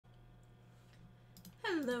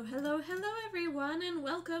Hello everyone, and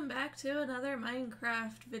welcome back to another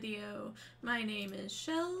Minecraft video. My name is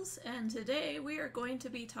Shells, and today we are going to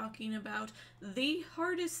be talking about the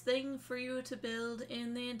hardest thing for you to build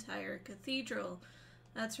in the entire cathedral.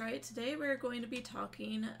 That's right, today we're going to be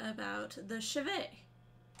talking about the chevet.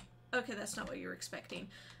 Okay, that's not what you were expecting.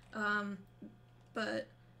 But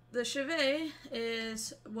the chevet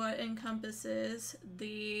is what encompasses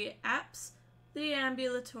the apse, the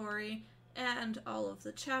ambulatory, and all of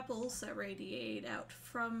the chapels that radiate out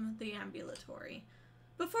from the ambulatory.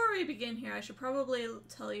 Before we begin here, I should probably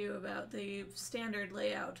tell you about the standard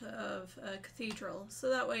layout of a cathedral, so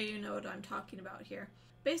that way you know what I'm talking about here.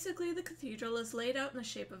 Basically, the cathedral is laid out in the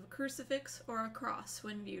shape of a crucifix or a cross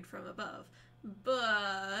when viewed from above,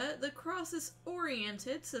 but the cross is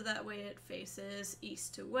oriented so that way it faces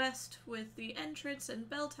east to west, with the entrance and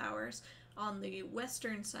bell towers on the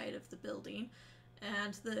western side of the building,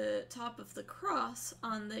 and the top of the cross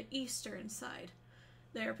on the eastern side.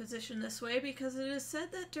 They are positioned this way because it is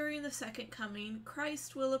said that during the second coming,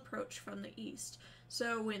 Christ will approach from the east,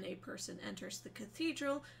 so when a person enters the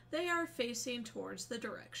cathedral, they are facing towards the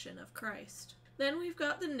direction of Christ. Then we've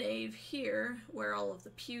got the nave here, where all of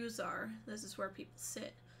the pews are. This is where people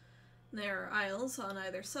sit. There are aisles on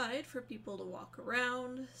either side for people to walk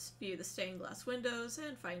around, view the stained glass windows,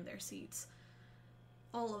 and find their seats.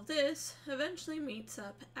 All of this eventually meets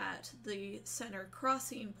up at the center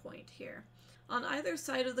crossing point here. On either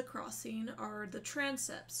side of the crossing are the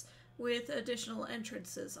transepts, with additional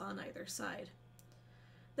entrances on either side.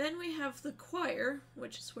 Then we have the choir,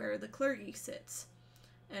 which is where the clergy sits.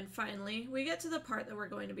 And finally, we get to the part that we're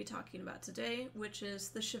going to be talking about today, which is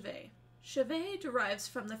the chevet. Chevet derives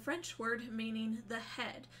from the French word meaning the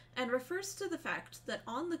head, and refers to the fact that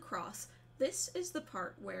on the cross, this is the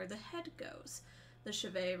part where the head goes. The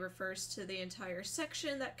chevet refers to the entire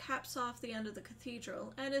section that caps off the end of the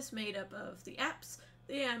cathedral and is made up of the apse,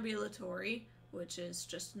 the ambulatory, which is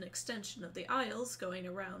just an extension of the aisles going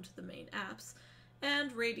around the main apse,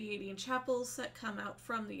 and radiating chapels that come out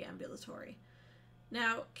from the ambulatory.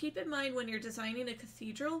 Now, keep in mind when you're designing a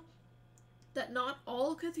cathedral that not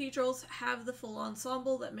all cathedrals have the full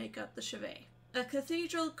ensemble that make up the chevet. A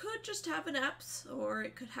cathedral could just have an apse, or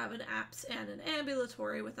it could have an apse and an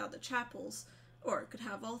ambulatory without the chapels, or it could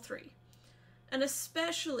have all three. And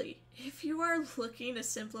especially if you are looking to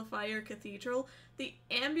simplify your cathedral, the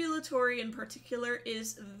ambulatory in particular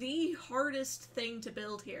is the hardest thing to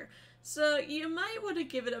build here. So you might want to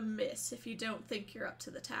give it a miss if you don't think you're up to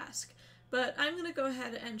the task. But I'm going to go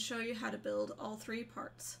ahead and show you how to build all three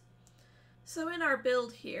parts. So in our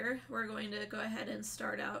build here, we're going to go ahead and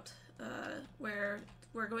start out where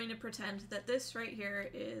we're going to pretend that this right here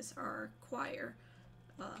is our choir.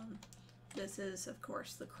 This is, of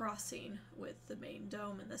course, the crossing with the main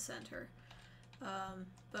dome in the center.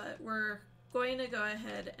 But we're going to go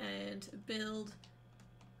ahead and build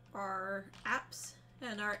our apse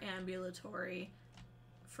and our ambulatory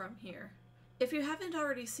from here. If you haven't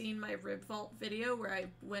already seen my rib vault video where I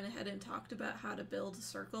went ahead and talked about how to build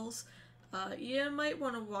circles, you might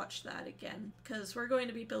want to watch that again, because we're going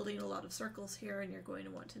to be building a lot of circles here and you're going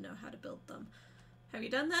to want to know how to build them. Have you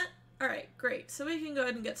done that? Alright, great. So we can go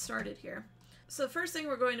ahead and get started here. So the first thing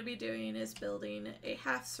we're going to be doing is building a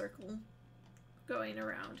half circle going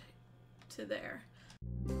around to there.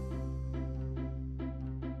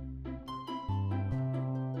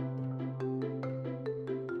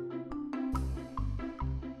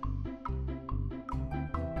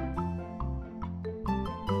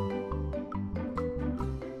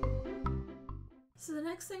 So the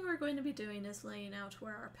next thing we're going to be doing is laying out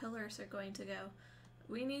where our pillars are going to go.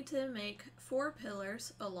 We need to make 4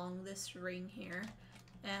 pillars along this ring here,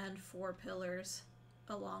 and 4 pillars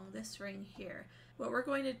along this ring here. What we're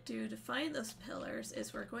going to do to find those pillars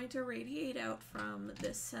is we're going to radiate out from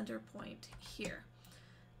this center point here.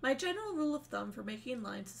 My general rule of thumb for making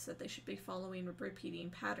lines is that they should be following repeating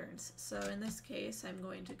patterns. So in this case, I'm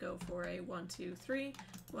going to go for a 1, 2, 3,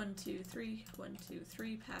 1, 2, 3, 1, 2,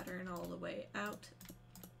 3 pattern all the way out.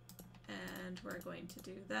 And we're going to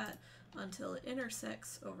do that until it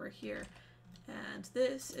intersects over here. And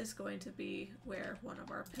this is going to be where one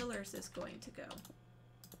of our pillars is going to go.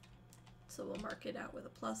 So we'll mark it out with a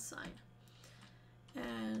plus sign.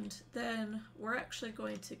 And then we're actually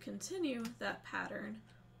going to continue that pattern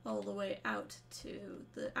all the way out to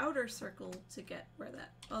the outer circle to get where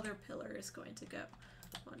that other pillar is going to go.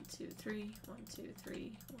 1, 2, 3, 1, 2,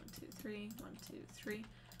 3, 1, 2, 3, 1, 2, 3,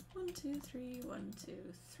 1, 2, 3, 1, 2,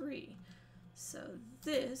 3. So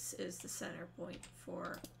this is the center point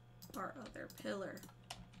for our other pillar.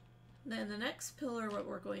 Then the next pillar, what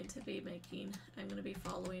we're going to be making, I'm going to be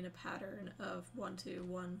following a pattern of 1, 2,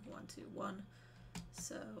 1, 1, 2, 1.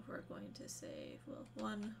 So we're going to say, well,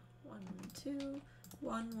 1, 1, 2,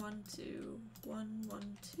 1, 1, 2, 1,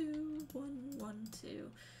 1, 2, 1, 1,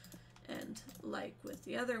 2. And like with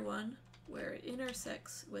the other one, where it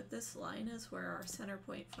intersects with this line is where our center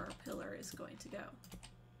point for our pillar is going to go.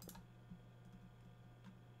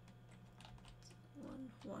 1,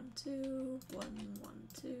 1, 2, 1, 1,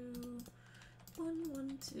 2, 1,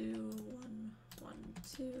 1, 2, 1, 1,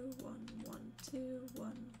 2, 1, 1, 2,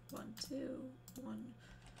 1, 1, 2, 1.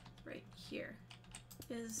 Right here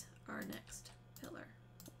is our next pillar.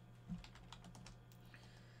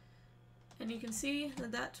 And you can see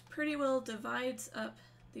that that pretty well divides up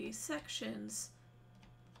these sections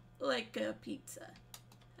like a pizza.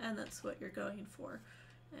 And that's what you're going for.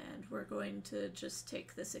 And we're going to just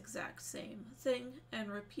take this exact same thing and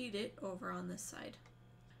repeat it over on this side.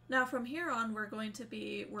 Now from here on, we're going to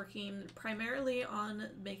be working primarily on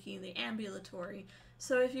making the ambulatory.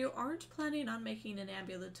 So if you aren't planning on making an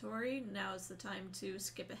ambulatory, now is the time to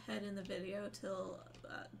skip ahead in the video till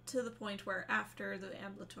to the point where after the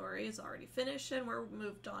ambulatory is already finished and we're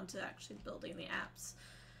moved on to actually building the apse.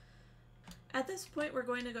 At this point, we're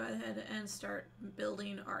going to go ahead and start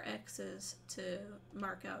building our X's to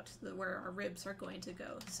mark out where our ribs are going to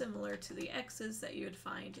go, similar to the X's that you would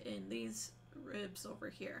find in these ribs over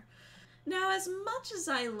here. Now, as much as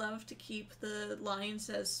I love to keep the lines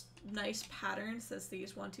as nice patterns as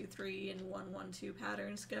these 1, 2, 3 and 1, 1, 2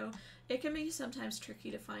 patterns go, it can be sometimes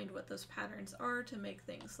tricky to find what those patterns are to make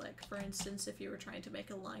things like, for instance, if you were trying to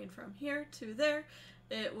make a line from here to there,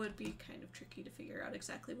 it would be kind of tricky to figure out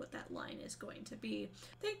exactly what that line is going to be.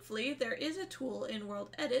 Thankfully, there is a tool in World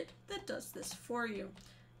Edit that does this for you.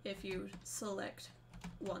 If you select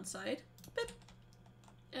one side, boop,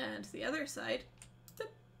 and the other side, boop,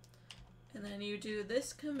 and then you do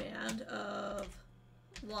this command of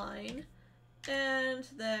line, and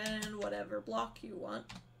then whatever block you want,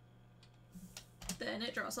 then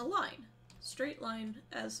it draws a line. Straight line,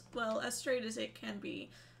 as well as straight as it can be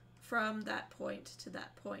from that point to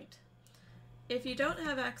that point. If you don't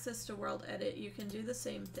have access to World Edit, you can do the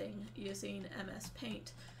same thing using MS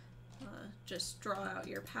Paint. Just draw out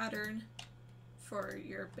your pattern for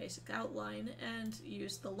your basic outline and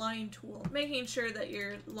use the line tool, making sure that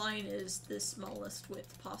your line is the smallest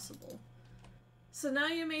width possible. So now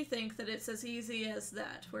you may think that it's as easy as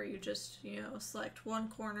that, where you just, select one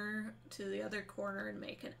corner to the other corner and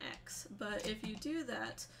make an X. But if you do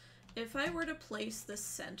that, if I were to place the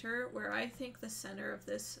center where I think the center of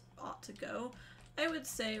this ought to go, I would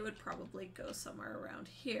say it would probably go somewhere around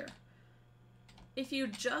here. If you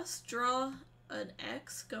just draw an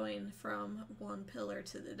X going from one pillar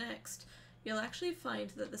to the next, you'll actually find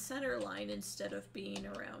that the center line, instead of being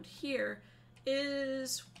around here,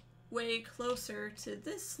 is way closer to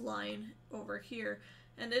this line over here,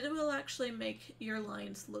 and it will actually make your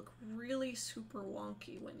lines look really super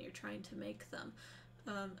wonky when you're trying to make them.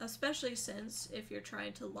 Especially since if you're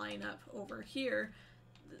trying to line up over here,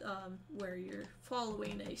 where you're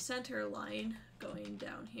following a center line going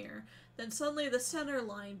down here, then suddenly the center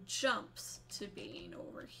line jumps to being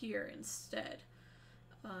over here instead.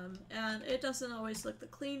 And it doesn't always look the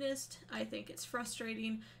cleanest. I think it's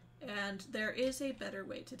frustrating, and there is a better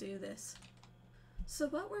way to do this. So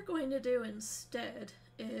what we're going to do instead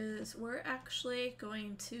is we're actually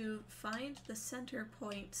going to find the center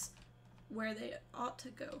points where they ought to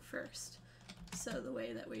go first. So the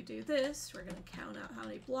way that we do this, we're going to count out how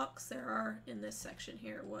many blocks there are in this section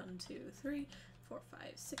here. 1, 2, 3, 4, 5,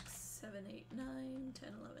 6, 7, 8, 9, 10,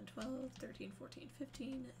 11, 12, 13, 14,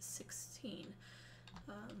 15, 16.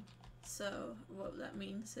 So what that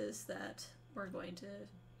means is that we're going to,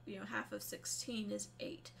 half of 16 is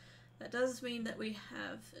 8. That does mean that we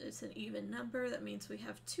have, it's an even number. That means we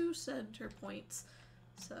have 2 center points.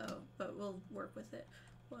 So, but we'll work with it.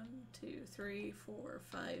 1, 2, 3, 4,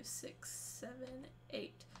 5, 6, 7,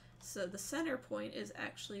 8. So the center point is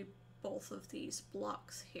actually both of these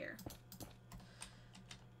blocks here.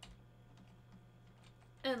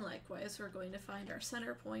 And likewise, we're going to find our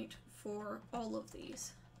center point for all of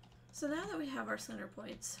these. So now that we have our center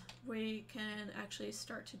points, we can actually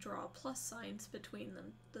start to draw plus signs between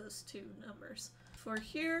them, those two numbers. For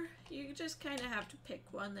here, you just kind of have to pick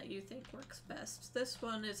one that you think works best. This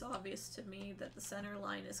one is obvious to me that the center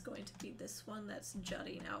line is going to be this one that's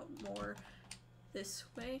jutting out more this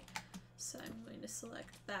way. So I'm going to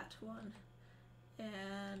select that one.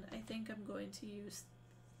 And I think I'm going to use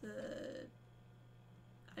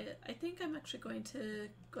I think I'm actually going to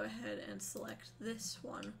go ahead and select this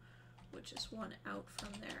one, which is one out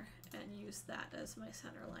from there, and use that as my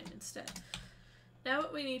center line instead. Now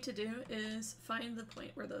what we need to do is find the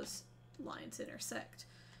point where those lines intersect.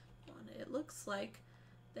 And it looks like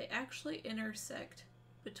they actually intersect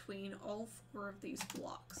between all 4 of these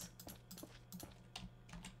blocks.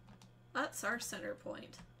 That's our center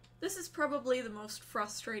point. This is probably the most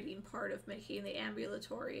frustrating part of making the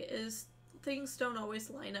ambulatory, is things don't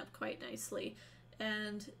always line up quite nicely,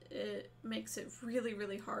 and it makes it really,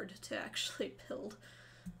 really hard to actually build.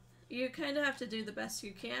 You kind of have to do the best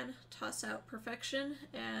you can, toss out perfection,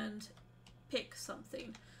 and pick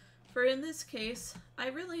something. For in this case, I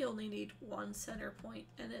really only need 1 center point,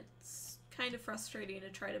 and it's kind of frustrating to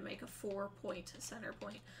try to make a 4-point center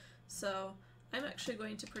point. So I'm actually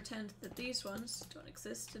going to pretend that these ones don't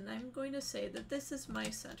exist, and I'm going to say that this is my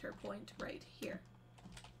center point right here.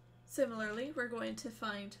 Similarly, we're going to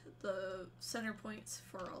find the center points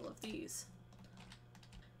for all of these.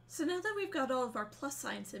 So now that we've got all of our plus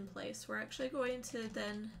signs in place, we're actually going to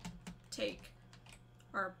then take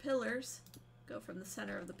our pillars, go from the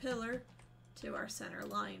center of the pillar to our center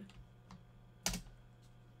line.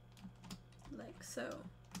 Like so.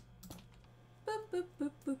 Boop, boop,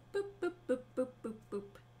 boop, boop, boop, boop, boop, boop, boop, boop.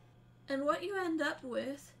 And what you end up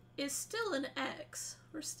with is still an X.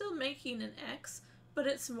 We're still making an X, but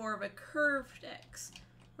it's more of a curved X,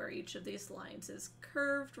 where each of these lines is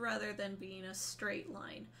curved rather than being a straight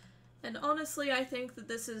line. And honestly, I think that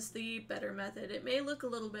this is the better method. It may look a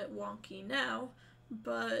little bit wonky now,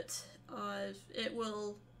 but it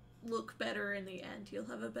will look better in the end. You'll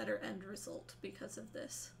have a better end result because of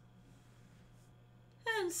this.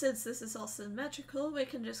 And since this is all symmetrical, we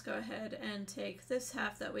can just go ahead and take this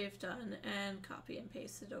half that we've done and copy and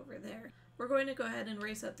paste it over there. We're going to go ahead and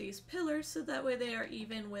raise up these pillars so that way they are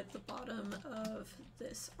even with the bottom of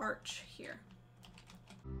this arch here.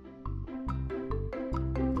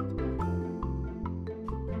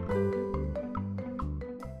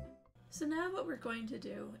 So now what we're going to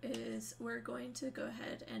do is we're going to go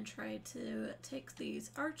ahead and try to take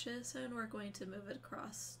these arches and we're going to move it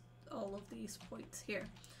across all of these points here.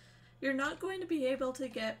 You're not going to be able to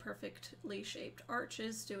get perfectly shaped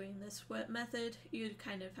arches doing this method. You'd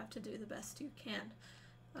kind of have to do the best you can.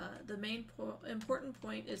 The main important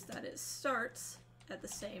point is that it starts at the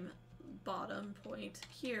same bottom point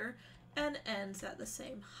here and ends at the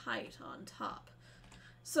same height on top.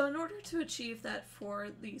 So in order to achieve that for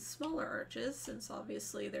these smaller arches, since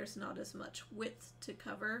obviously there's not as much width to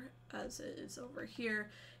cover as it is over here,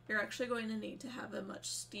 you're actually going to need to have a much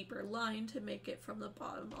steeper line to make it from the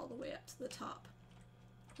bottom all the way up to the top.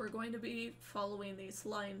 We're going to be following these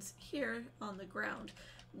lines here on the ground,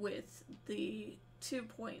 with the 2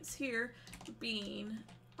 points here being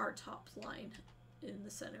our top line in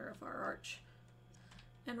the center of our arch.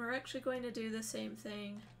 And we're actually going to do the same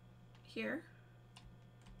thing here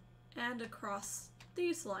and across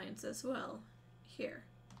these lines as well here.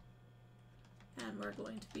 And we're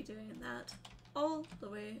going to be doing that all the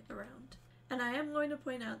way around. And I am going to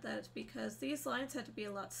point out that because these lines had to be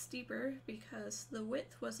a lot steeper because the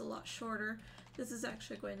width was a lot shorter, this is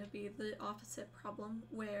actually going to be the opposite problem,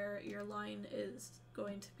 where your line is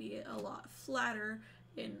going to be a lot flatter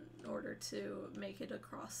in order to make it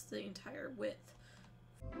across the entire width.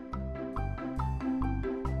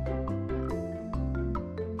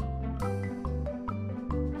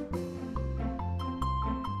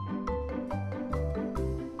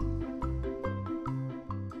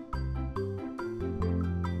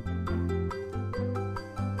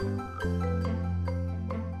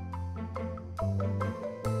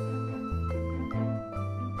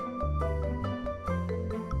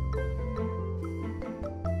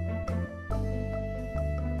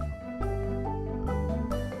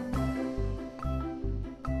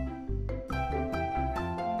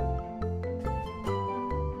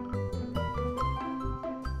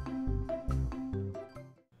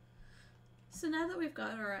 So now that we've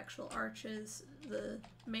got our actual arches, the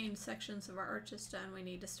main sections of our arches done, we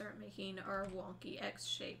need to start making our wonky X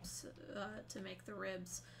shapes to make the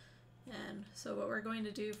ribs. And so what we're going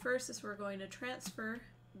to do first is we're going to transfer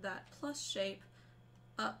that plus shape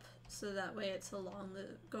up so that way it's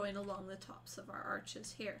going along the tops of our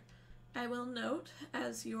arches here. I will note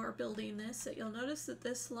as you are building this that you'll notice that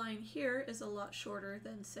this line here is a lot shorter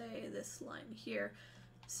than, say, this line here.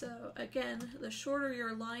 So again, the shorter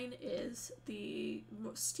your line is, the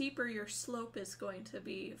steeper your slope is going to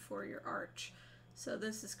be for your arch. So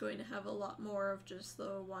this is going to have a lot more of just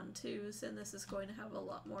the 1, 2s, and this is going to have a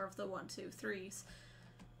lot more of the 1, 2, 3s.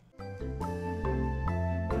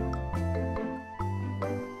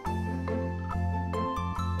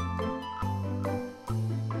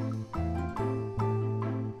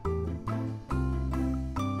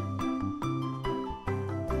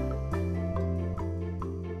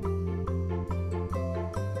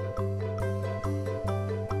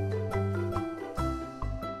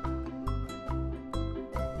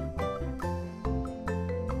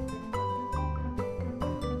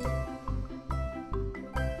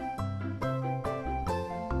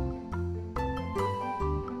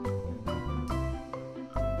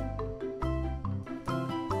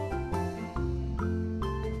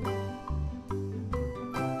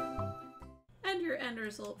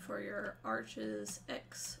 result for your arches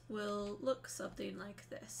X will look something like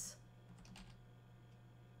this.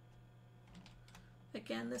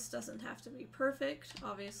 Again, this doesn't have to be perfect.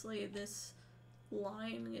 Obviously, this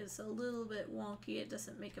line is a little bit wonky. It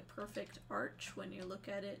doesn't make a perfect arch. When you look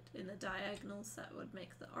at it in the diagonals, that would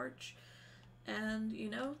make the arch. And, you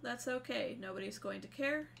know, that's okay. Nobody's going to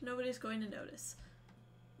care. Nobody's going to notice.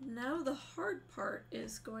 Now the hard part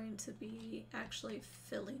is going to be actually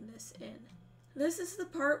filling this in. This is the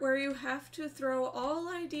part where you have to throw all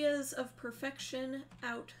ideas of perfection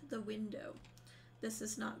out the window. This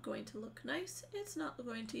is not going to look nice. It's not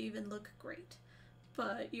going to even look great.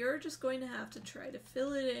 But you're just going to have to try to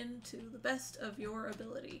fill it in to the best of your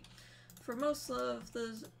ability. For most of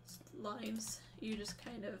the lines, you just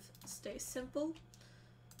kind of stay simple.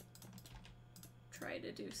 Try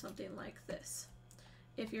to do something like this.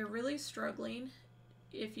 If you're really struggling,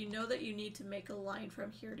 if you know that you need to make a line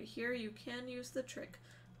from here to here, you can use the trick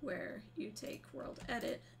where you take World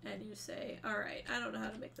Edit and you say, alright, I don't know how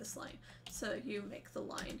to make this line. So you make the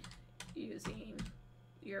line using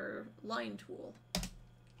your line tool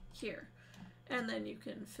here. And then you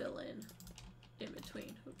can fill in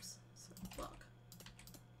between. Oops, block.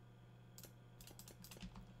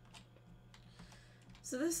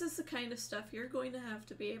 So this is the kind of stuff you're going to have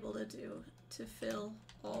to be able to do to fill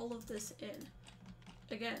all of this in.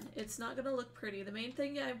 Again, it's not going to look pretty. The main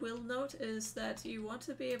thing I will note is that you want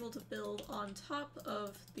to be able to build on top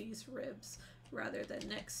of these ribs rather than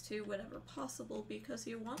next to whenever possible, because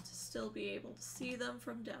you want to still be able to see them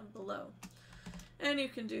from down below. And you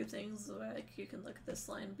can do things like, you can look at this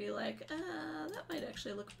line and be like, that might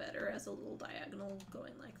actually look better as a little diagonal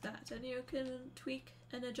going like that. And you can tweak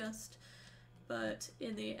and adjust. But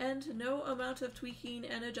in the end, no amount of tweaking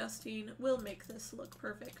and adjusting will make this look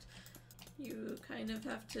perfect. You kind of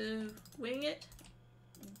have to wing it,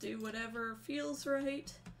 do whatever feels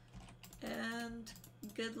right, and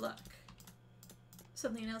good luck.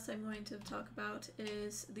 Something else I'm going to talk about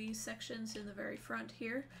is these sections in the very front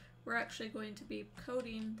here. We're actually going to be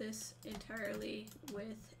coating this entirely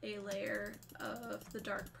with a layer of the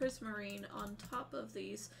dark prismarine on top of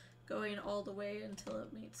these, going all the way until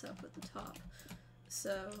it meets up with the top.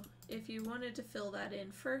 So if you wanted to fill that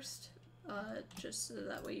in first, just so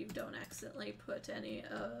that way you don't accidentally put any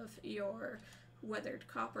of your weathered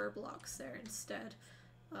copper blocks there instead,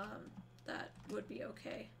 that would be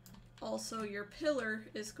okay. Also, your pillar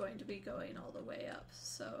is going to be going all the way up,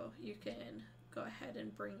 so you can go ahead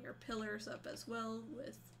and bring your pillars up as well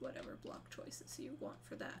with whatever block choices you want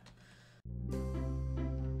for that.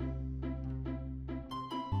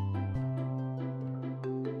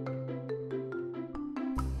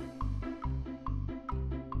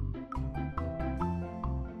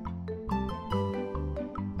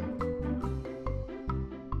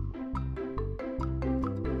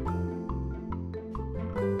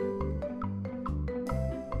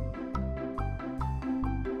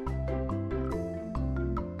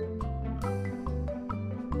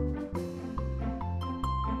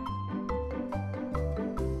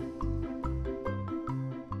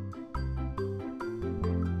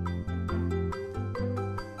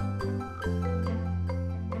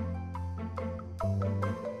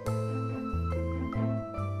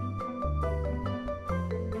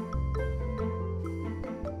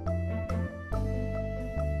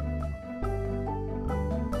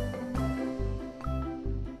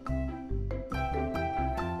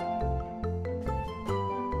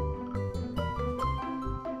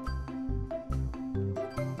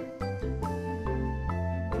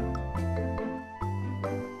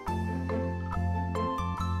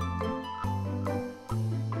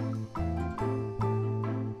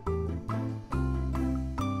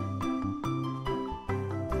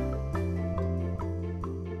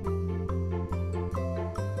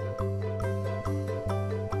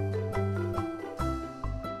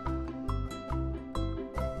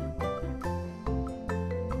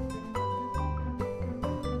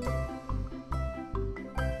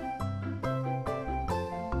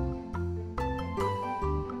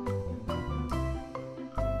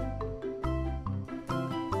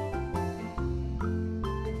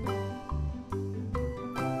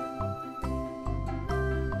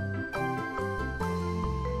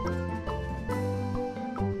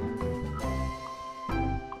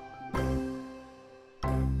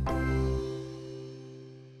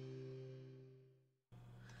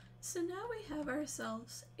 So now we have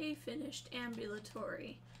ourselves a finished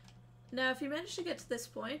ambulatory. Now if you manage to get to this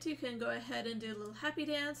point, you can go ahead and do a little happy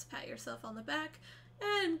dance, pat yourself on the back,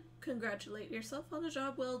 and congratulate yourself on a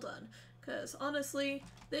job well done. Because honestly,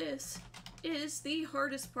 this is the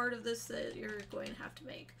hardest part of this that you're going to have to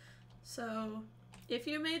make. So If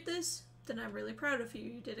you made this, then I'm really proud of you.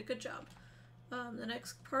 You did a good job. The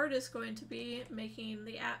next part is going to be making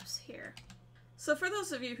the apse here. So for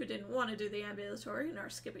those of you who didn't want to do the ambulatory and are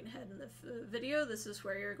skipping ahead in the video, this is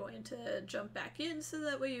where you're going to jump back in so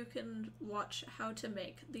that way you can watch how to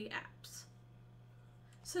make the apse.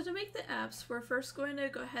 So to make the apse, we're first going to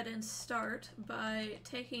go ahead and start by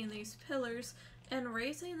taking these pillars and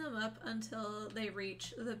raising them up until they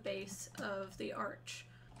reach the base of the arch.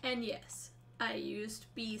 And yes, I used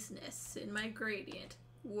bees nests in my gradient.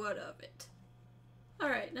 What of it?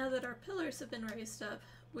 Alright, now that our pillars have been raised up,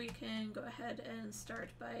 we can go ahead and start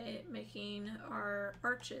by making our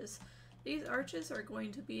arches. These arches are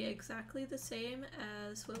going to be exactly the same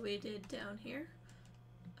as what we did down here.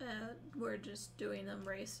 We're just doing them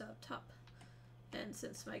raised up top. And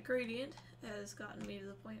since my gradient has gotten me to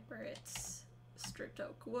the point where it's stripped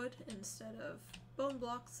oak wood instead of bone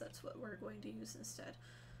blocks, that's what we're going to use instead.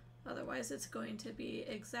 Otherwise it's going to be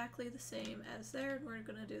exactly the same as there, and we're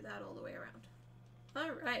going to do that all the way around.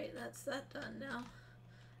 Alright, that's that done now.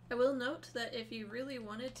 I will note that if you really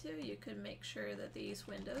wanted to, you could make sure that these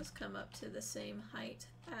windows come up to the same height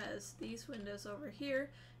as these windows over here,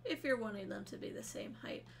 if you're wanting them to be the same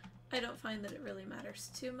height. I don't find that it really matters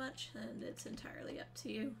too much, and it's entirely up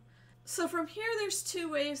to you. So from here, there's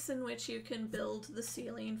two ways in which you can build the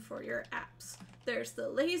ceiling for your apse. There's the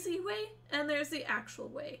lazy way, and there's the actual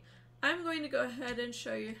way. I'm going to go ahead and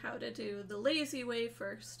show you how to do the lazy way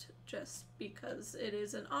first, just because it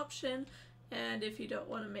is an option, and if you don't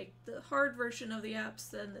want to make the hard version of the apse,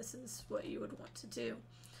 then this is what you would want to do.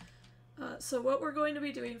 So what we're going to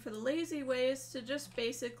be doing for the lazy way is to just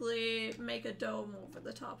basically make a dome over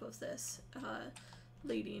the top of this,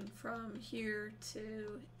 leading from here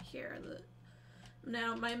to here.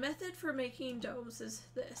 Now, my method for making domes is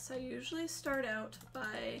this. I usually start out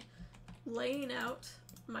by laying out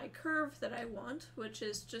my curve that I want, which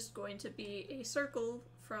is just going to be a circle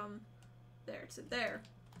from there to there,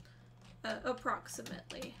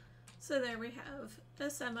 approximately. So there we have a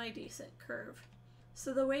semi-decent curve.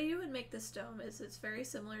 So the way you would make this dome is it's very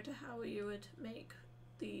similar to how you would make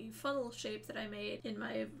the funnel shape that I made in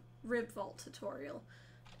my rib vault tutorial.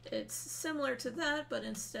 It's similar to that, but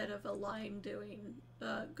instead of a line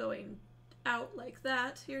going out like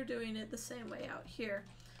that, you're doing it the same way out here.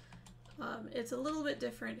 It's a little bit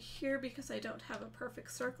different here because I don't have a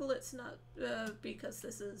perfect circle. It's not because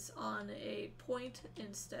this is on a point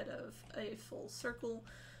instead of a full circle,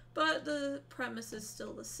 but the premise is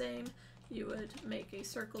still the same. You would make a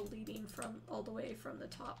circle leading from all the way from the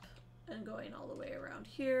top and going all the way around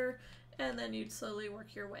here, and then you'd slowly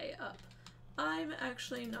work your way up. I'm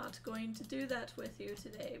actually not going to do that with you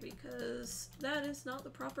today because that is not the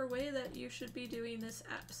proper way that you should be doing this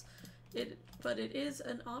apse. But it is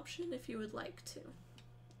an option if you would like to.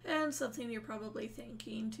 And something you're probably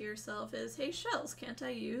thinking to yourself is, hey Shells, can't I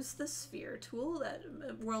use the sphere tool that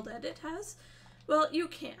World Edit has? Well, you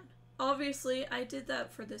can. Obviously, I did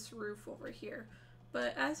that for this roof over here,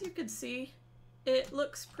 but as you can see, it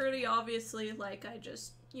looks pretty obviously like I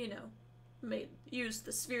just, you know, used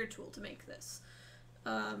the sphere tool to make this.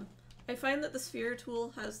 I find that the sphere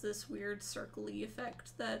tool has this weird circle-y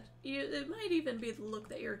effect that it might even be the look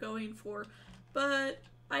that you're going for, but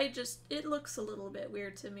it looks a little bit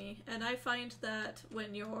weird to me, and I find that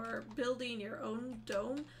when you're building your own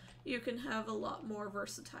dome, you can have a lot more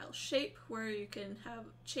versatile shape where you can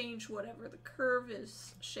change whatever the curve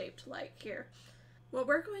is shaped like here. What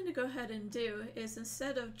we're going to go ahead and do is,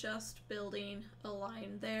 instead of just building a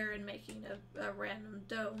line there and making a random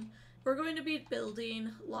dome, we're going to be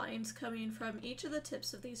building lines coming from each of the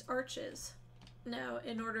tips of these arches. Now,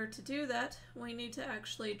 in order to do that, we need to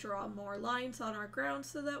actually draw more lines on our ground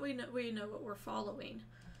so that we know what we're following.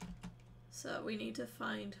 So we need to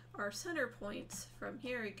find our center points from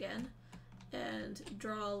here again and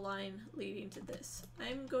draw a line leading to this.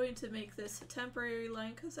 I'm going to make this a temporary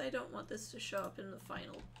line because I don't want this to show up in the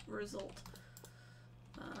final result.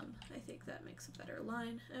 I think that makes a better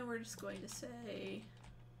line, and we're just going to say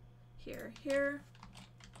here, here,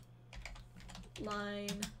 line,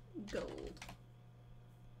 gold,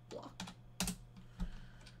 block.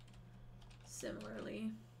 Similarly,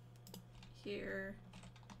 here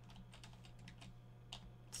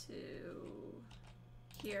to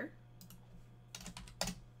here.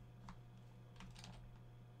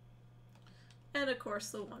 And of course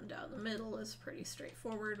the one down the middle is pretty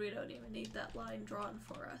straightforward. We don't even need that line drawn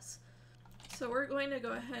for us. So we're going to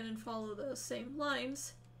go ahead and follow those same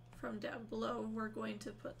lines from down below. We're going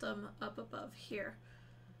to put them up above here.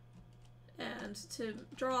 And to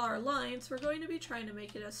draw our lines, we're going to be trying to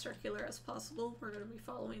make it as circular as possible. We're going to be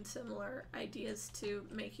following similar ideas to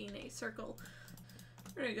making a circle.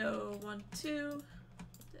 We're gonna go 1, 2,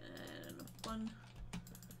 then 1,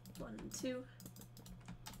 1, 2,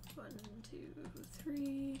 1, 2,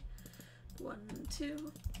 3, 1,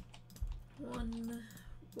 2, 1,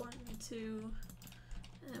 1, 2,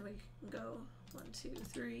 and we can go 1, 2,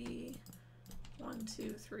 3, 1,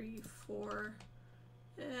 2, 3, 4,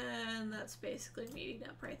 and that's basically meeting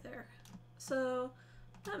up right there. So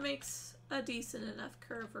that makes a decent enough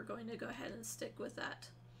curve. We're going to go ahead and stick with that.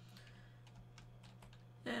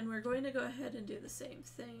 And we're going to go ahead and do the same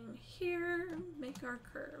thing here, make our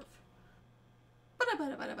curve.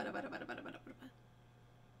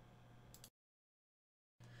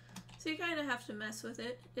 So you kind of have to mess with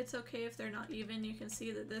it. It's okay if they're not even. You can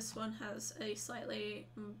see that this one has a slightly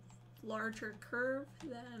larger curve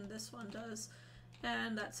than this one does,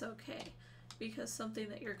 and that's okay, because something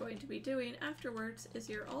that you're going to be doing afterwards is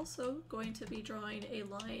you're also going to be drawing a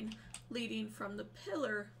line leading from the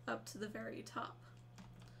pillar up to the very top.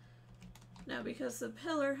 Now, because the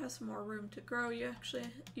pillar has more room to grow, you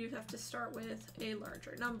have to start with a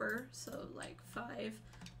larger number, so like 5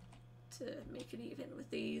 to make it even with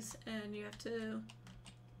these, and you have to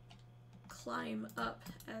climb up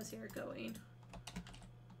as you're going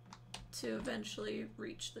to eventually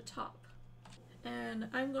reach the top. And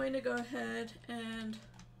I'm going to go ahead and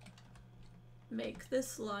make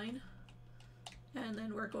this line, and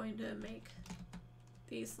then we're going to make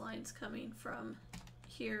these lines coming from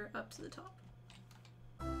here up to the top.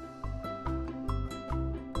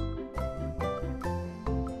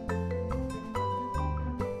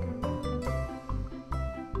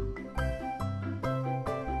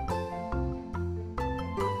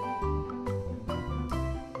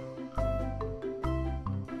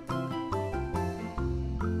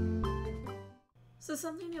 So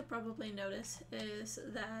something you'll probably notice is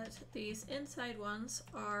that these inside ones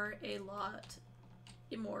are a lot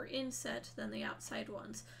more inset than the outside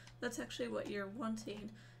ones. That's actually what you're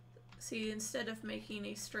wanting. See, instead of making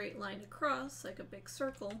a straight line across, like a big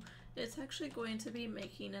circle, it's actually going to be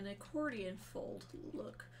making an accordion fold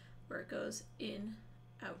look, where it goes in,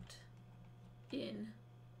 out,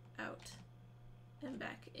 and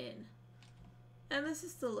back in. And this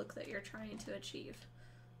is the look that you're trying to achieve.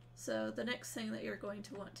 So the next thing that you're going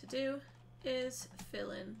to want to do is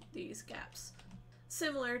fill in these gaps.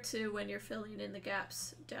 Similar to when you're filling in the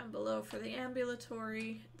gaps down below for the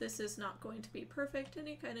ambulatory, this is not going to be perfect, and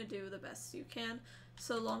you kind of do the best you can.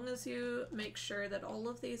 So long as you make sure that all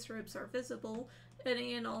of these ribs are visible,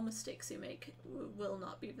 any and all mistakes you make will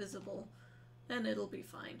not be visible, and it'll be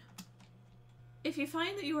fine. If you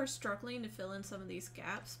find that you are struggling to fill in some of these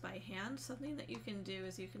gaps by hand, something that you can do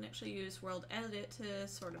is you can actually use World Edit to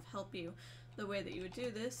sort of help you. The way that you would do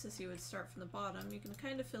this is you would start from the bottom. You can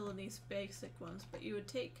kind of fill in these basic ones, but you would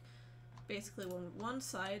take basically one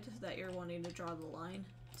side that you're wanting to draw the line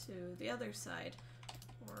to the other side,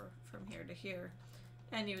 or from here to here,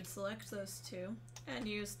 and you would select those two and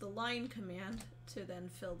use the line command to then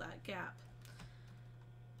fill that gap.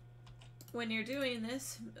 When you're doing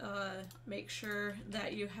this, make sure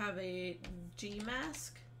that you have a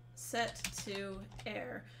G-mask set to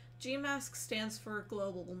air. G-mask stands for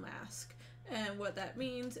global mask, and what that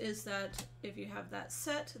means is that if you have that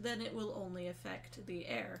set, then it will only affect the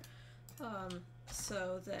air.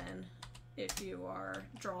 So then if you are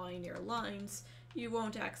drawing your lines, you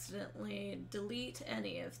won't accidentally delete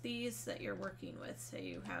any of these that you're working with. Say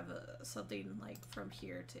you have something like from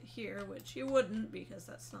here to here, which you wouldn't because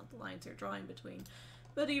that's not the lines you're drawing between.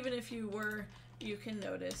 But even if you were, you can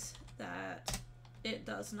notice that it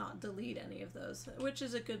does not delete any of those, which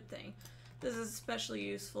is a good thing. This is especially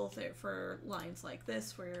useful for lines like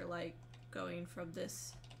this, where you're like going from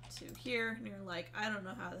this to here, and you're like, I don't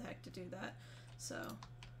know how the heck to do that. So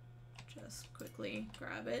just quickly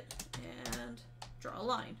grab it and draw a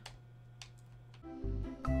line.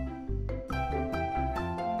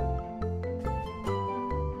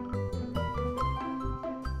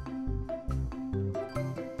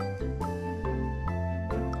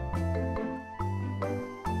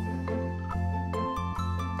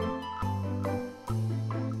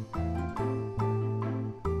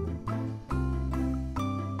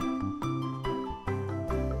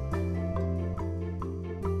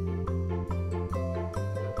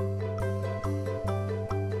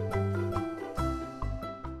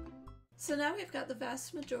 So now we've got the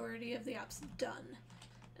vast majority of the apse done.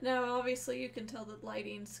 Now obviously you can tell that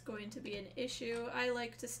lighting's going to be an issue. I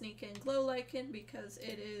like to sneak in glow lichen because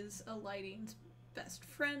it is a lighting's best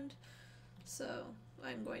friend. So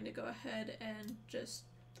I'm going to go ahead and just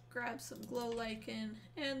grab some glow lichen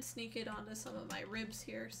and sneak it onto some of my ribs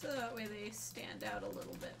here so that way they stand out a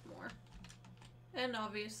little bit more. And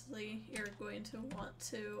obviously you're going to want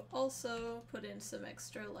to also put in some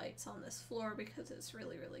extra lights on this floor because it's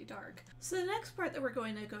really, really dark. So the next part that we're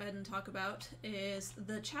going to go ahead and talk about is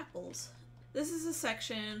the chapels. This is a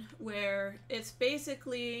section where it's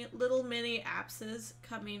basically little mini apses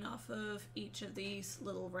coming off of each of these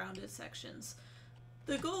little rounded sections.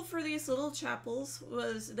 The goal for these little chapels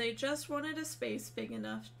was they just wanted a space big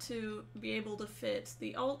enough to be able to fit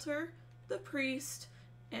the altar, the priest,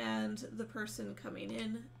 and the person coming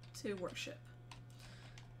in to worship.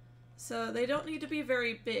 So they don't need to be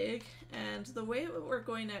very big, and the way we're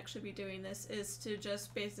going to actually be doing this is to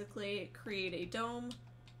just basically create a dome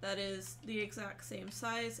that is the exact same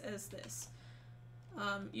size as this.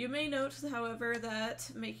 You may note, however, that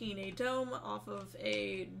making a dome off of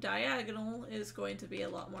a diagonal is going to be a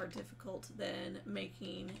lot more difficult than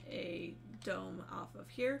making a dome off of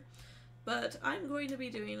here. But I'm going to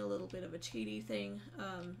be doing a little bit of a cheaty thing,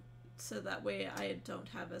 so that way I don't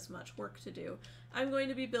have as much work to do. I'm going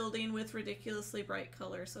to be building with ridiculously bright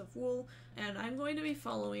colors of wool, and I'm going to be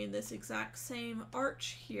following this exact same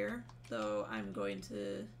arch here, though I'm going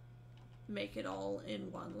to make it all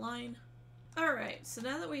in one line. Alright, so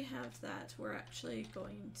now that we have that, we're actually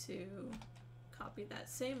going to copy that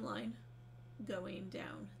same line going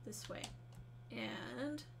down this way.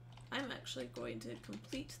 And I'm actually going to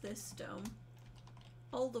complete this dome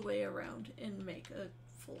all the way around and make a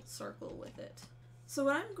full circle with it. So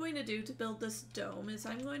what I'm going to do to build this dome is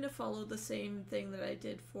I'm going to follow the same thing that I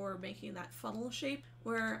did for making that funnel shape,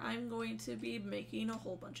 where I'm going to be making a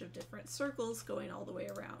whole bunch of different circles going all the way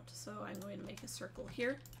around. So I'm going to make a circle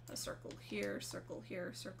here, a circle here, circle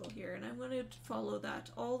here, circle here, and I'm going to follow that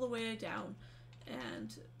all the way down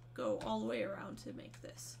and go all the way around to make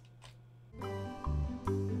this.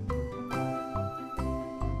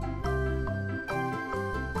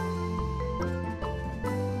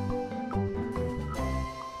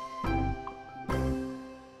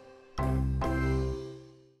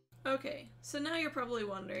 Okay, so now you're probably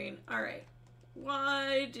wondering, alright,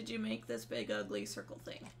 why did you make this big ugly circle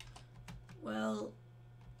thing? Well,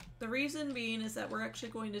 the reason being is that we're actually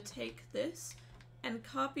going to take this and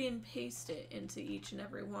copy and paste it into each and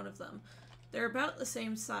every one of them. They're about the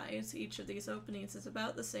same size. Each of these openings is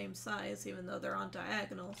about the same size, even though they're on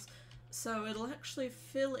diagonals. So it'll actually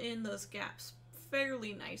fill in those gaps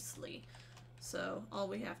fairly nicely. So all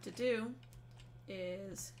we have to do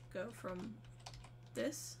is go from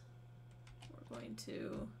this. We're going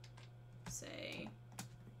to say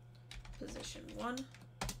position 1.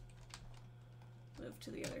 Move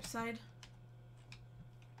to the other side.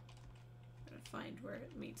 I'm going to find where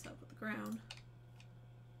it meets up with the ground.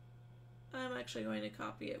 I'm actually going to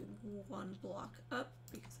copy it one block up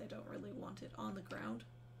because I don't really want it on the ground.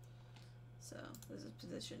 So this is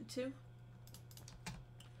position 2.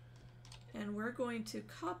 And we're going to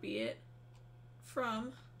copy it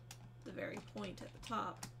from the very point at the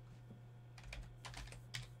top.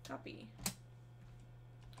 Copy.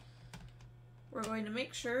 We're going to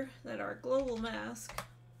make sure that our global mask,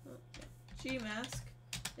 G mask,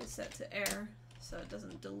 is set to air so it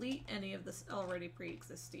doesn't delete any of this already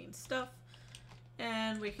pre-existing stuff.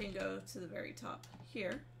 And we can go to the very top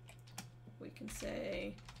here. We can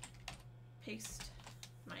say paste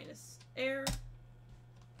minus air,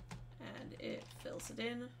 and it fills it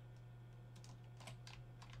in. You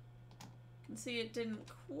can see it didn't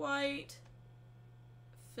quite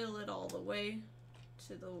fill it all the way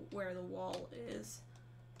to where the wall is.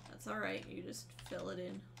 That's alright, you just fill it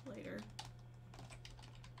in later.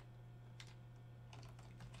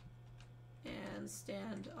 And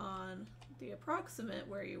stand on the approximate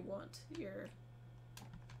where you want your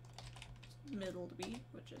middle to be,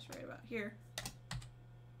 which is right about here.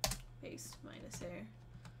 Paste minus air.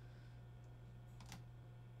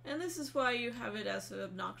 And this is why you have it as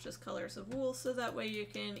obnoxious colors of wool, so that way you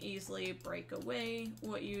can easily break away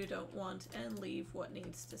what you don't want and leave what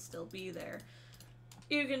needs to still be there.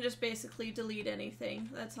 You can just basically delete anything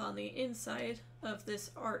that's on the inside of this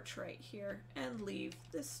arch right here and leave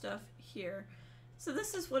this stuff here. So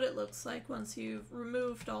this is what it looks like once you've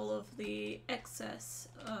removed all of the excess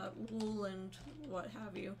wool and what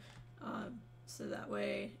have you. So that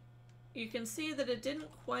way you can see that it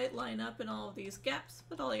didn't quite line up in all of these gaps,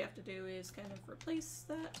 but all you have to do is kind of replace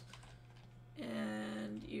that,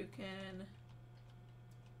 and you can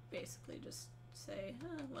basically just say,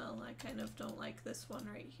 oh, well, I kind of don't like this one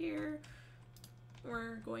right here.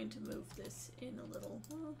 We're going to move this in a little.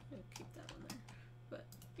 Well, I'll keep that one there. But,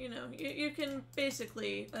 you know, you can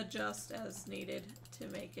basically adjust as needed to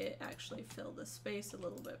make it actually fill the space a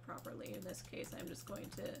little bit properly. In this case, I'm just going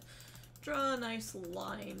to draw a nice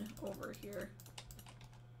line over here.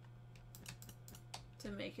 to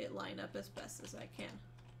make it line up as best as I can.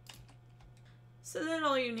 So then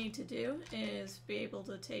all you need to do is be able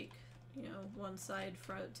to take, you know, one side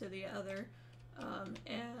to the other,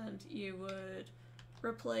 and you would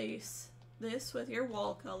replace this with your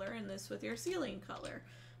wall color and this with your ceiling color.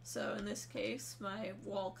 So in this case, my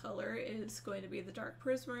wall color is going to be the dark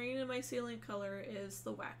prismarine and my ceiling color is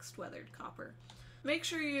the waxed weathered copper. Make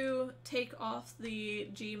sure you take off the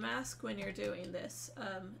G mask when you're doing this.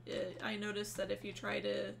 I noticed that if you try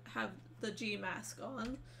to have the G mask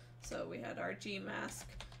on, so we had our G mask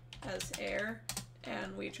as air,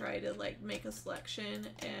 and we try to like make a selection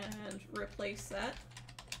and replace that,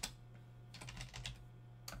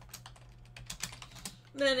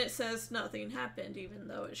 then it says nothing happened, even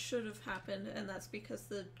though it should have happened, and that's because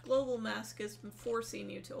the global mask is forcing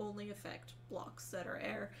you to only affect blocks that are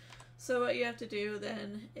air. So what you have to do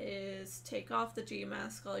then is take off the G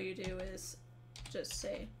mask. All you do is just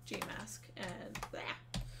say G mask, and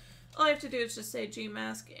all you have to do is just say G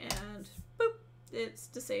mask, and boop, it's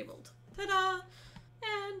disabled. Ta-da!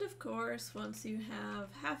 And of course, once you have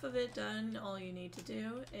half of it done, all you need to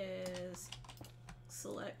do is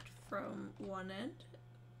select from one end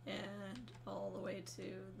and all the way to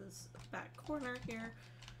this back corner here.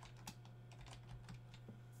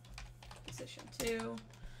 Position 2.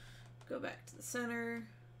 Go back to the center.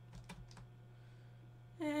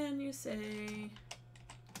 And you say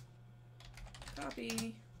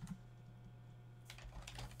copy,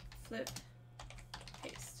 flip,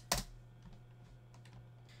 paste.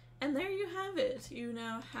 And there you have it. You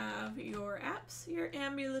now have your apse, your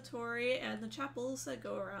ambulatory, and the chapels that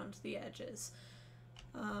go around the edges.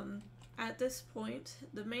 At this point,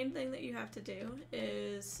 the main thing that you have to do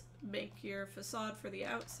is make your facade for the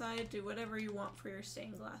outside, do whatever you want for your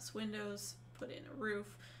stained glass windows, put in a roof,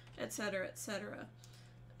 etc., etc.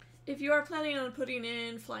 If you are planning on putting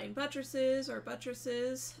in flying buttresses or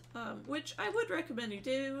buttresses, which I would recommend you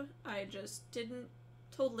do, I just didn't,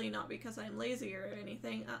 totally not because I'm lazy or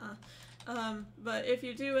anything, but if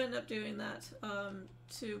you do end up doing that,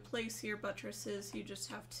 to place your buttresses, you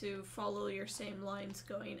just have to follow your same lines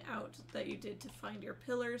going out that you did to find your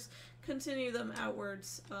pillars, continue them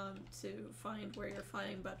outwards to find where your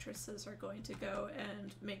flying buttresses are going to go,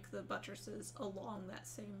 and make the buttresses along that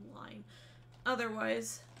same line.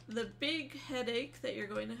 Otherwise, the big headache that you're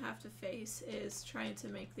going to have to face is trying to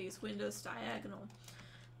make these windows diagonal.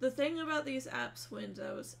 The thing about these apse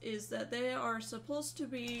windows is that they are supposed to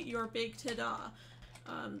be your big ta-da.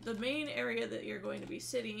 The main area that you're going to be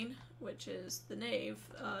sitting, which is the nave,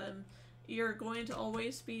 you're going to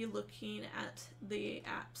always be looking at the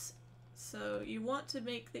apse. So you want to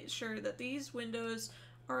make sure that these windows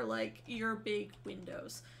are like your big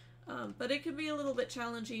windows. But it can be a little bit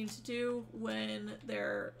challenging to do when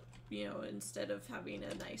they're, you know, instead of having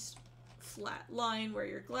a nice flat line where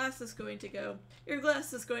your glass is going to go, your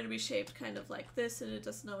glass is going to be shaped kind of like this, and it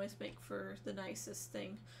doesn't always make for the nicest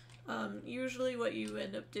thing. Usually what you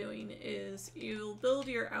end up doing is you'll build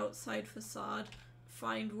your outside facade,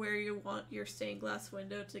 find where you want your stained glass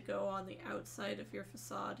window to go on the outside of your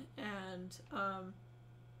facade, and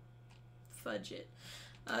fudge it.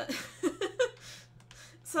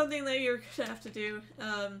 Something that you're gonna have to do,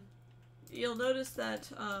 you'll notice that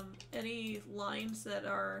any lines that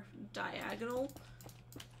are diagonal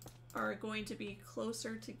are going to be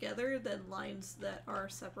closer together than lines that are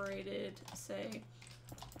separated, say,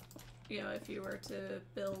 you know, if you were to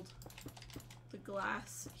build the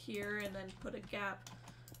glass here and then put a gap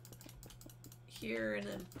here and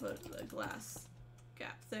then put a glass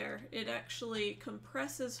gap there, it actually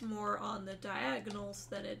compresses more on the diagonals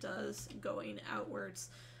than it does going outwards.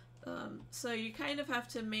 So you kind of have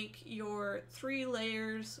to make your 3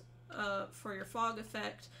 layers for your fog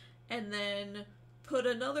effect, and then put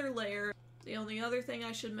another layer. The only other thing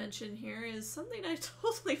I should mention here is something I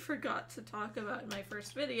totally forgot to talk about in my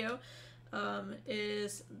first video,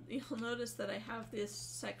 is you'll notice that I have this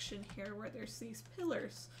section here where there's these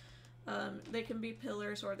pillars. They can be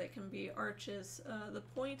pillars or they can be arches. The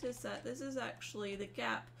point is that this is actually the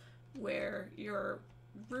gap where your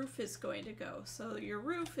roof is going to go. So your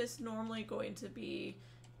roof is normally going to be,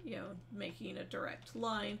 you know, making a direct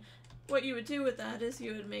line. What you would do with that is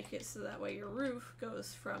you would make it so that way your roof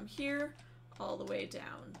goes from here all the way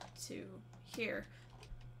down to here.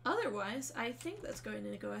 Otherwise, I think that's going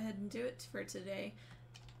to go ahead and do it for today.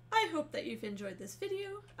 I hope that you've enjoyed this video,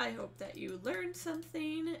 I hope that you learned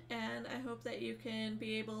something, and I hope that you can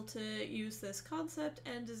be able to use this concept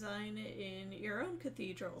and design it in your own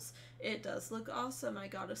cathedrals. It does look awesome, I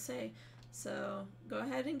gotta say, so go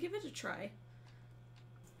ahead and give it a try.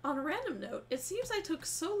 On a random note, it seems I took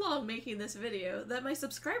so long making this video that my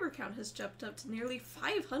subscriber count has jumped up to nearly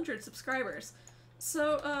 500 subscribers.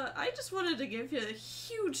 So, I just wanted to give you a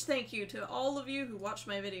huge thank you to all of you who watch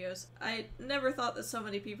my videos. I never thought that so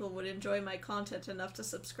many people would enjoy my content enough to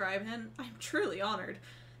subscribe, and I'm truly honored.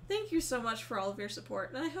 Thank you so much for all of your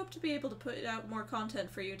support, and I hope to be able to put out more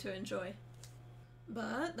content for you to enjoy.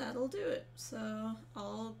 But that'll do it, so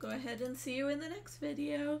I'll go ahead and see you in the next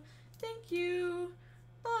video. Thank you!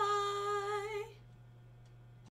 Bye!